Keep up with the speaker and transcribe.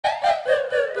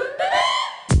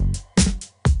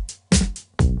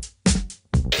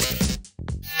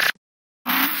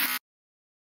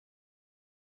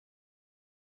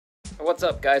What's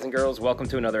up, guys and girls? Welcome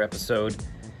to another episode.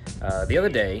 The other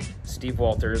day, Steve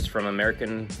Walters from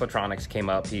American Photonics came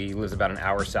up. He lives about an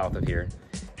hour south of here.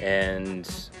 And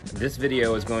this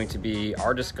video is going to be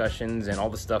our discussions and all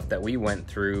the stuff that we went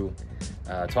through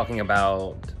talking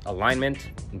about alignment,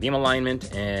 beam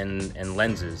alignment, and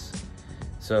lenses.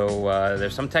 So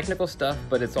there's some technical stuff,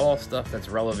 but it's all stuff that's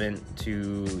relevant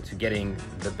to getting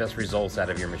the best results out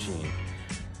of your machine.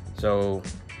 So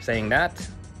saying that,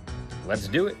 let's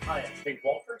do it. Hi, I'm Steve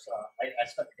Walters. I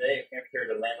spent the day up here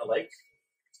to Land O'Lakes.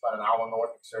 It's about an hour north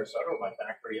of Sarasota, where my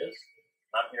factory is.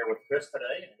 I'm here with Chris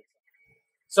today.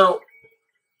 So,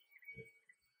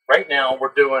 right now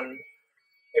we're doing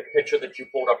a picture that you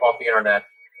pulled up off the internet.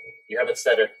 You have it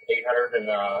set at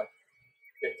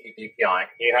 850 DPI.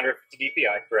 850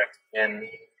 DPI, correct. And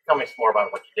tell me some more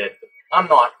about what you did. I'm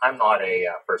not a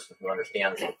person who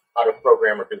understands how to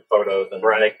program or do photos and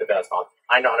make the best optics.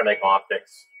 I know how to make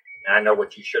optics, and I know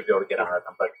what you should be able to get out of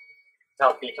them. But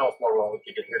can you tell us more about what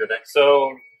you did here today?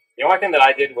 So the only thing that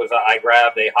I did was I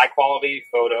grabbed a high-quality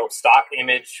photo, stock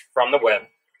image from the web,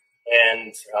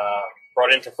 and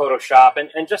brought it into Photoshop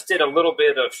and just did a little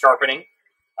bit of sharpening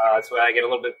so I get a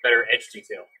little bit better edge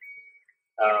detail.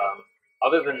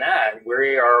 Other than that,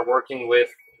 we are working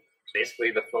with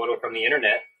basically the photo from the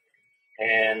internet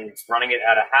and running it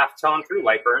at a half-tone through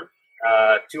light burn,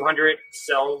 200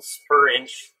 cells per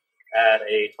inch at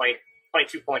a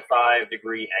 22.5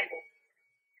 degree angle.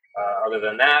 Other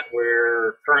than that,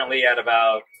 we're currently at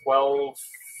about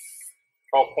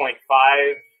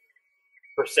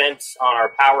 12.5% on our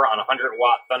power on a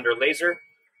 100-watt Thunder laser,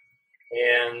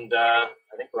 and I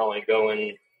think we're only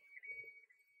going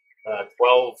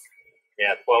 12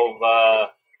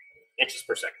 inches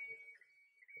per second.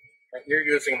 You're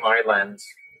using my lens,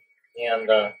 and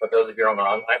for those of you who don't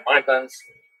know, my lens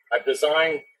I've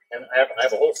designed, and I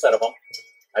have a whole set of them.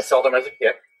 I sell them as a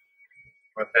kit.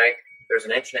 Okay, there's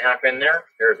an 1.5 inch in there.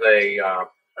 There's a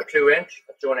 2 inch,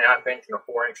 a 2.5 inch, and a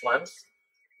 4 inch lens.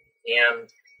 And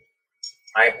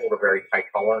I hold a very tight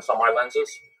tolerance on my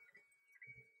lenses.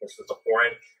 This is a 4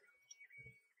 inch.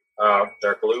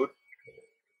 They're glued,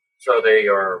 so they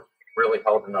are really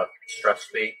held in a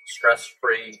stress-free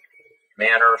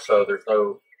manner. So there's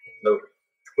no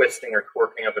twisting or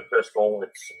torquing of the crystal.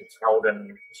 It's held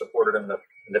and supported in the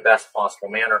best possible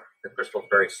manner. The crystal is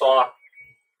very soft.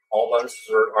 All lenses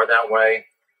are that way.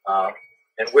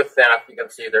 And with that, you can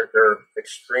see they're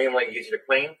extremely easy to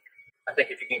clean. I think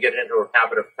if you can get into a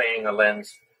habit of cleaning a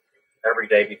lens every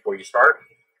day before you start,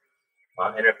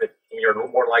 and you're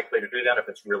more likely to do that if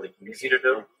it's really easy to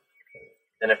do,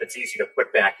 than if it's easy to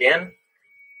put back in,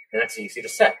 and it's easy to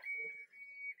set.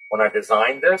 When I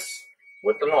designed this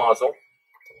with the nozzle,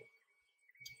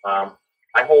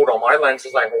 I hold on my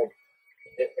lenses.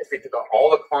 If you took all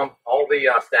the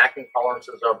stacking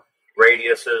tolerances of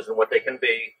radiuses and what they can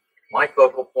be, my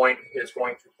focal point is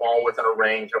going to fall within a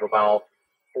range of about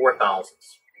 4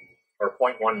 thousandths or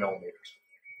 0.1 millimeters.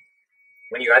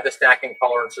 When you add the stacking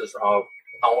tolerances of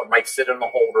how it might sit in the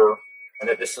holder and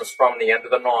the distance from the end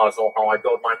of the nozzle, how I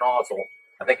build my nozzle,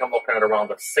 I think I'm looking at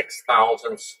around a 6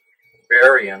 thousandths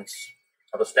variance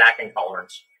of a stacking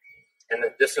tolerance. And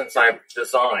the distance I've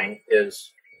designed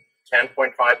is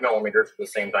 10.5 millimeters for the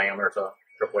same diameter as a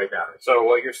AAA battery. So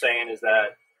what you're saying is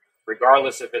that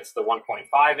regardless if it's the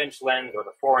 1.5 inch lens or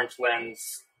the 4 inch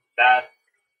lens, that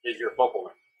is your focal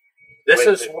length.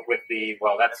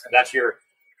 That's your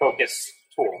focus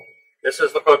tool. This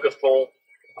is the focus tool,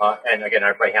 and again,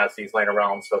 everybody has these laying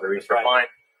around, so they're easy to find.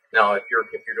 Now, if you're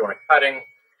doing a cutting,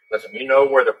 listen, you know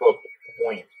where the focal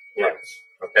point is.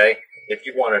 Okay, if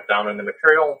you want it down in the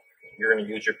material, you're going to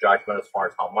use your judgment as far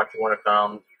as how much you want it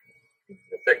down.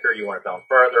 The thicker, you want it down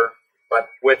further. But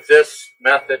with this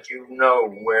method, you know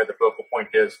where the focal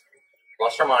point is,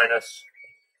 plus or minus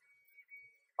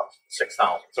 6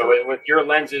 thousandths. So with your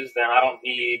lenses, then I don't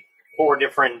need 4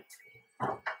 different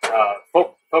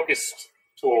focus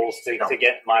tools to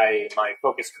get my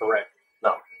focus correct.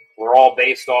 No. We're all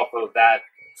based off of that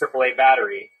AAA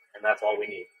battery, and that's all we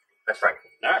need. That's right.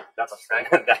 All right. That's okay.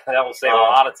 that will save a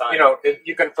lot of time. You know,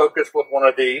 you can focus with one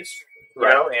of these, you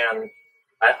know, and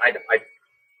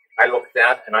I looked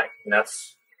at, and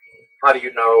that's, how do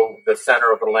you know the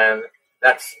center of the lens?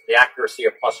 That's the accuracy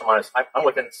of plus or minus. I'm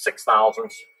within 6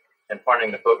 thousandths and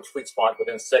finding the sweet spot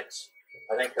within 6.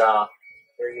 I think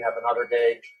here you have another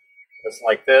gauge that's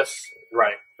like this.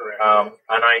 Right, correct. And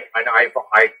I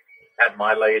had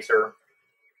my laser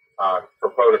for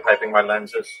prototyping my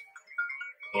lenses,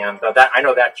 and that I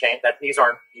know that changed. That these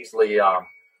aren't easily.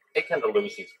 They tend to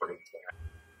lose these pretty easily.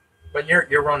 But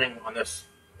you're running on this.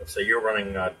 Let's say you're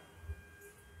running. I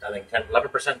think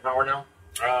 11% power now.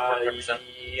 10%?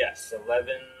 Yes,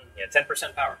 11. Yeah,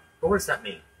 10% power. What does that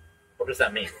mean? What does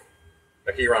that mean?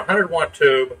 Okay, you're on a 100-watt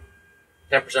tube,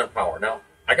 10% power. Now,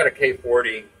 I got a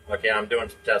K40. Okay, I'm doing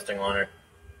some testing on it.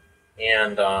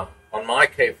 And on my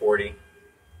K40,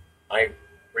 I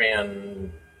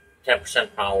ran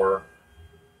 10% power,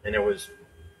 and it was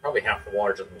probably half the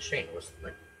wattage of the machine. It was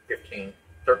like 15,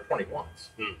 30, 20 watts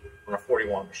on a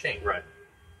 40-watt machine. Right.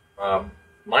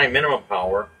 My minimum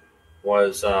power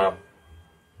was 5%,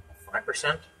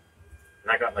 and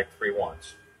I got like 3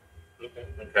 watts.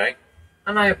 Okay.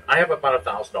 And I have about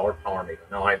 $1,000 power meter.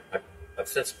 Now, I've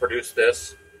since produced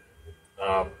this,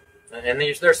 and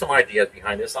there's some ideas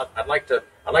behind this. I'd like to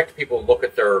people look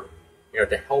at their,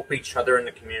 to help each other in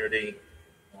the community.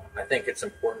 I think it's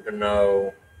important to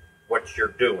know what you're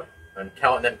doing and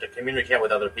then to communicate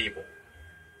with other people.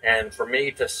 And for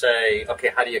me to say, okay,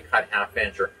 how do you cut 1/2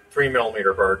 inch or 3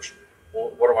 millimeter birch?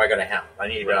 Well, what do I got to have? I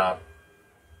need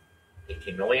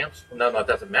 18 milliamps. No, that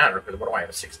doesn't matter because what do I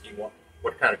have? 61.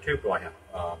 What kind of tube do I have?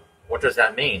 What does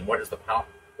that mean? What is the power?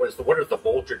 What is the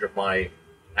voltage of my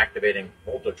activating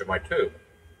voltage of my tube?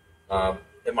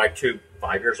 Is my tube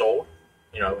 5 years old?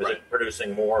 Is it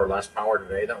producing more or less power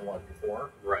today than it was before?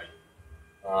 Right.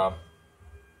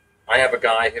 I have a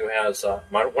guy who has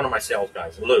one of my sales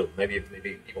guys, Lou. Maybe a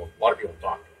lot of people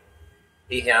talk to him.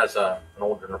 He has an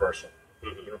old universal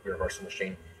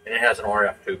machine, and it has an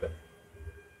RF tube in it.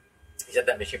 He's had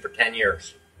that machine for 10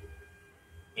 years,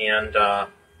 and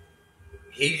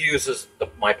he uses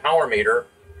my power meter.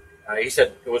 He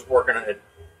said it was working at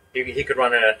he could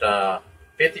run it at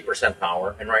 50%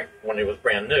 power, and right when it was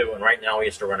brand new, and right now he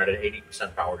has to run it at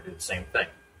 80% power to do the same thing.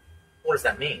 What does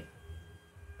that mean?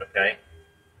 Okay.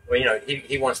 Well,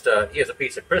 he wants to. He has a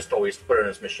piece of crystal he used to put in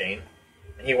his machine,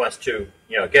 and he wants to,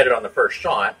 get it on the first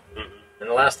shot. And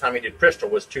the last time he did crystal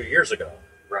was 2 years ago.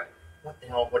 Right. What the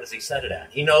hell? What does he set it at?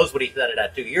 He knows what he set it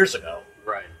at 2 years ago.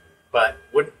 Right. But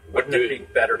wouldn't it be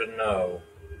better to know?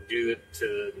 Due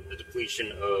to the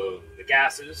depletion of the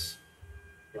gases,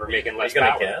 we're making less power.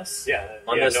 Are you going to guess? Yeah.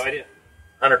 On you this have no idea.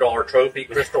 $100 trophy,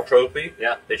 crystal trophy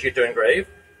Yeah. that you to engrave?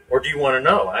 Or do you want to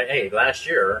know? Hey, last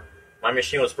year my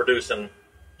machine was producing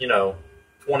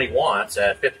 20 watts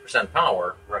at 50%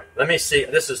 power. Right. Let me see.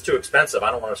 This is too expensive.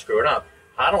 I don't want to screw it up.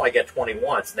 How do I get 20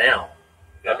 watts now?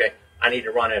 Yeah. Okay. I need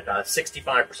to run it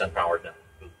 65% powered now.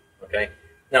 Okay.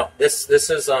 Now this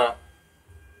is a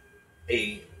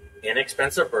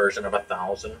inexpensive version of a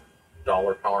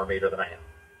 $1,000 power meter that I have.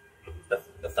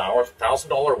 The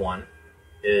 $1,000 one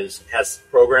has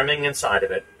programming inside of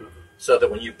it, so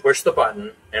that when you push the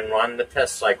button and run the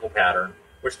test cycle pattern,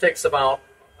 which takes about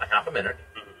a half a minute,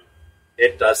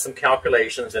 it does some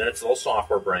calculations in its little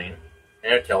software brain,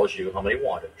 and it tells you how many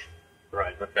wattage.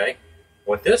 Right. Okay.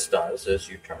 What this does is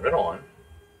you turn it on.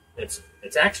 It's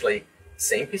actually the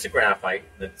same piece of graphite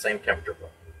and the same temperature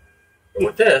probe. But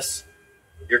with this,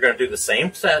 you're going to do the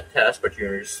same set test, but you're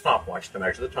going to use a stopwatch to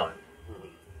measure the time.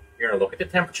 You're going to look at the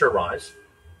temperature rise,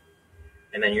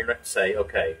 and then you're going to say,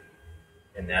 okay,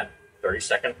 in that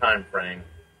 30-second time frame,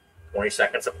 20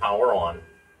 seconds of power on,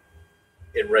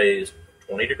 it raised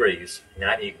 20 degrees, and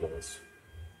that equals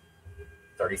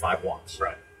 35 watts.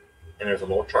 Right. And there's a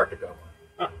little chart to go on.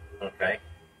 Huh. Okay?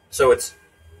 So it's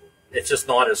just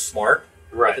not as smart.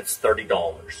 Right. It's $30,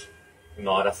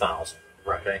 not $1,000.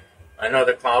 Right. Okay? I know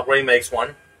that Cloudway makes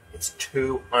one. It's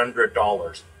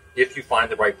 $200 if you find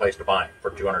the right place to buy it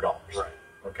for $200. Right.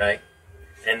 Okay?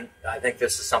 And I think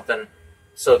this is something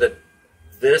so that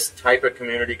this type of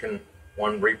community can,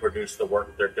 one, reproduce the work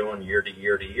that they're doing year to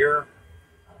year to year,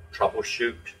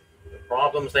 troubleshoot the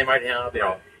problems they might have.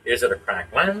 Is it a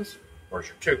cracked lens, or is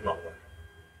your tube not working?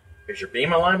 Is your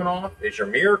beam alignment off? Is your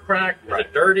mirror cracked? Is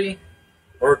it dirty?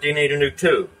 Or do you need a new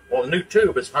tube? Well, the new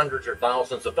tube is hundreds or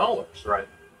thousands of dollars. Right.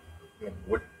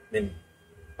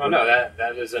 Oh no,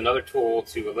 that is another tool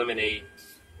to eliminate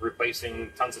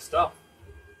replacing tons of stuff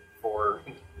for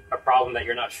a problem that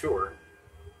you're not sure.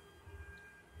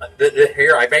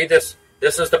 Here, I made this.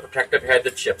 This is the protective head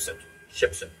that ships it.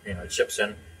 It ships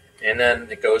in, and then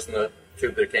it goes in the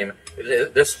tube that it came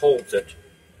in. This holds it,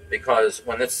 because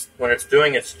when it's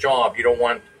doing its job, you don't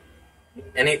want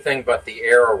anything but the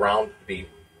air around to be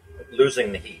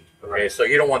losing the heat. Okay, Right. so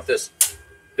you don't want this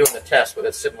doing the test with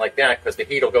it sitting like that, because the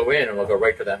heat will go in and it'll go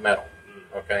right to that metal.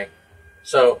 Okay,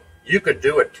 so you could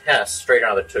do a test straight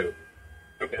out of the tube.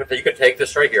 Okay. But you could take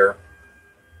this right here,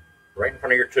 right in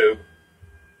front of your tube,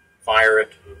 fire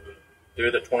it,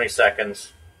 do the 20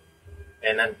 seconds,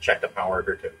 and then check the power of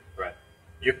your tube. Right.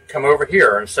 You can come over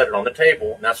here and set it on the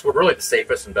table, and that's what really the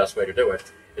safest and best way to do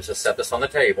it, is to set this on the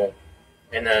table,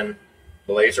 and then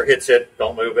the laser hits it,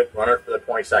 don't move it, run it for the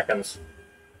 20 seconds,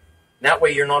 that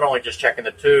way you're not only just checking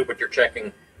the tube, but you're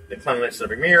checking the cleanliness of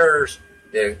your mirrors,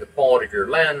 the quality of your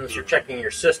lens, you're checking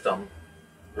your system,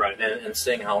 right, and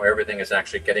seeing how everything is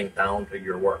actually getting down to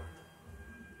your work.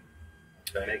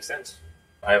 That makes sense.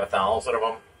 I have 1,000 of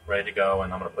them ready to go,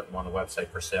 and I'm going to put them on the website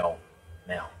for sale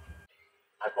now.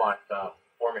 I bought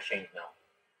 4 machines now,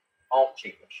 all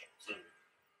cheap machines.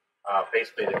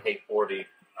 Basically the K40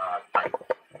 type.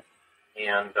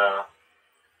 And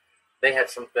they had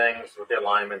some things with the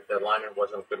alignment. The alignment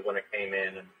wasn't good when it came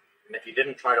in. And if you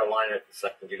didn't try to align it the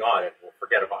second you got it, well,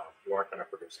 forget about it. You weren't going to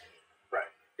produce anything.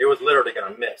 Right. It was literally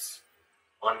going to miss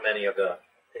on many of the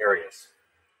areas.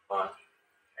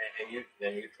 And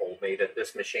you told me that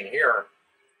this machine here,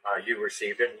 you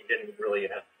received it and you didn't really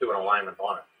have to do an alignment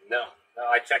on it. No,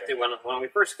 I checked it when we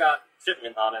first got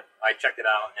shipment on it. I checked it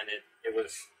out and it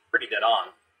was pretty dead on.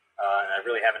 And I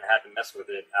really haven't had to mess with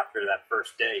it after that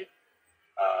first day,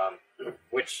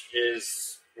 which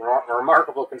is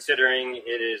remarkable considering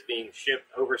it is being shipped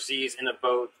overseas in a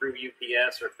boat through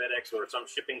UPS or FedEx or some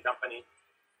shipping company,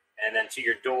 and then to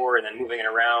your door, and then moving it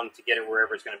around to get it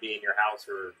wherever it's going to be in your house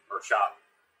or shop.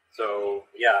 So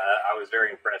yeah, I was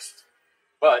very impressed.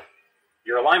 But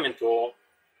your alignment tool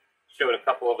showed a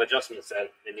couple of adjustments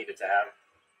that it needed to have.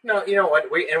 No, you know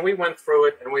what? We went through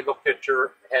it and we looked at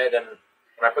your head, and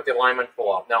when I put the alignment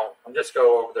tool up. Now I'm just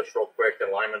go over this real quick. The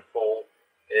alignment tool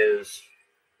is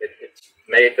it's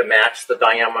made to match the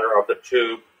diameter of the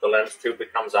tube, the lens tube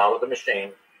that comes out of the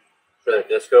machine, so that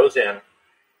this goes in.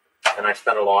 And I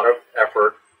spent a lot of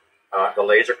effort. The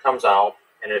laser comes out,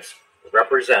 and it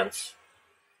represents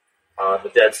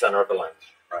the dead center of the lens.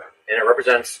 Right. And it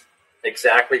represents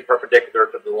exactly perpendicular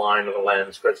to the line of the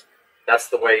lens, because that's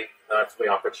the way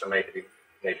optics are made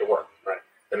to work. Right.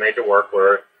 They're made to work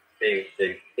where the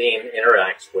beam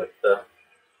interacts with the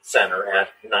center at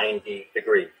 90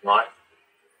 degrees, not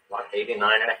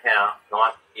 89 and a half,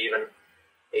 not even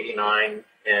 89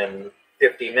 and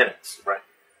 50 minutes. Right.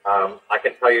 I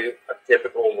can tell you a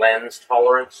typical lens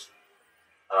tolerance.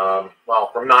 Well,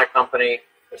 from my company,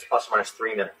 it's plus or minus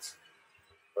 3 minutes.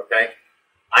 Okay?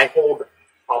 I hold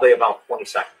probably about 20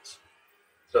 seconds.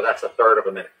 So that's a third of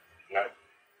a minute.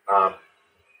 Right.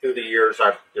 Through the years,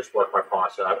 I've just worked my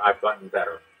process. I've gotten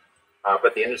better.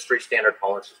 But the industry standard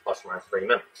tolerance is plus or minus 3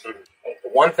 minutes. Mm-hmm.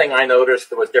 One thing I noticed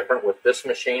that was different with this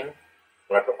machine,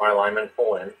 when I put my alignment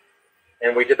tool in,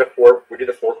 and we did the four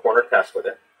corner test with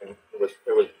it, and it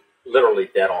was literally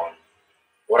dead on.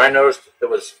 What I noticed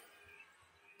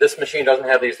this machine doesn't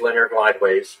have these linear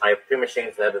glideways. I have 2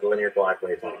 machines that have the linear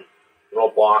glideways on them. Little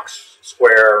box,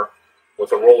 square,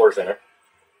 with the rollers in it.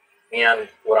 And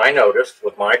what I noticed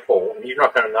with my tool, and you're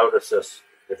not going to notice this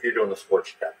if you're doing the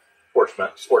sports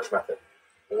method.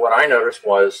 What I noticed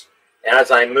was, as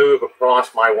I move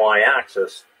across my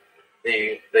y-axis,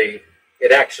 my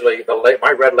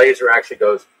red laser actually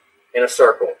goes in a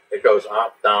circle. It goes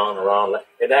up, down, around.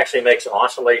 It actually makes an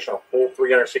oscillation, a full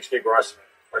 360 degrees,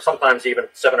 or sometimes even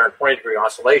 720 degree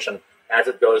oscillation as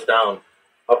it goes down,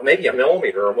 of maybe a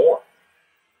millimeter or more.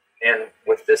 And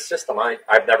with this system,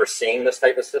 I've never seen this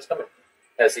type of system. It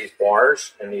has these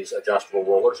bars and these adjustable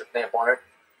rollers that clamp on it.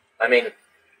 I mean,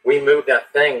 we moved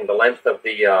that thing the length of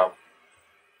the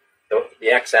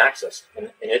x-axis,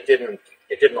 and it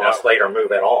didn't oscillate or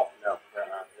move at all. No,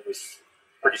 it was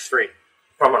pretty straight.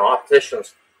 From an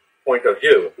optician's point of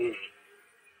view,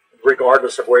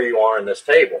 regardless of where you are in this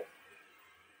table,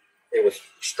 it was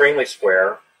extremely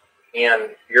square,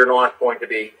 and you're not going to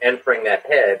be entering that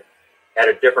head at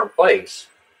a different place,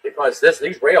 because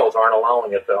these rails aren't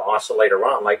allowing it to oscillate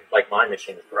around like my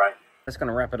machine is. Right. That's going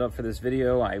to wrap it up for this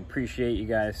video. I appreciate you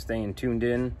guys staying tuned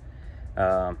in.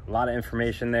 A lot of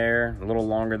information there, a little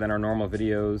longer than our normal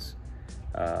videos.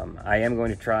 I am going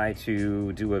to try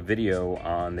to do a video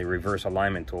on the reverse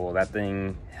alignment tool. That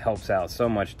thing helps out so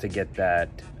much to get that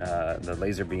the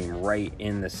laser beam right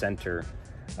in the center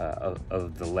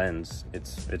of the lens.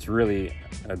 It's really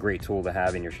a great tool to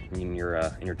have in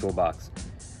your toolbox.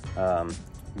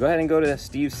 Go ahead and go to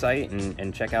Steve's site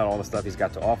and check out all the stuff he's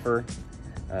got to offer.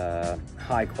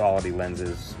 High quality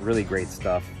lenses, really great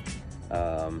stuff.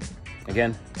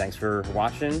 Again, thanks for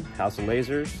watching House of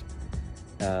Lasers.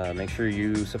 Make sure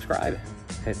you subscribe,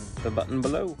 hit the button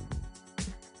below.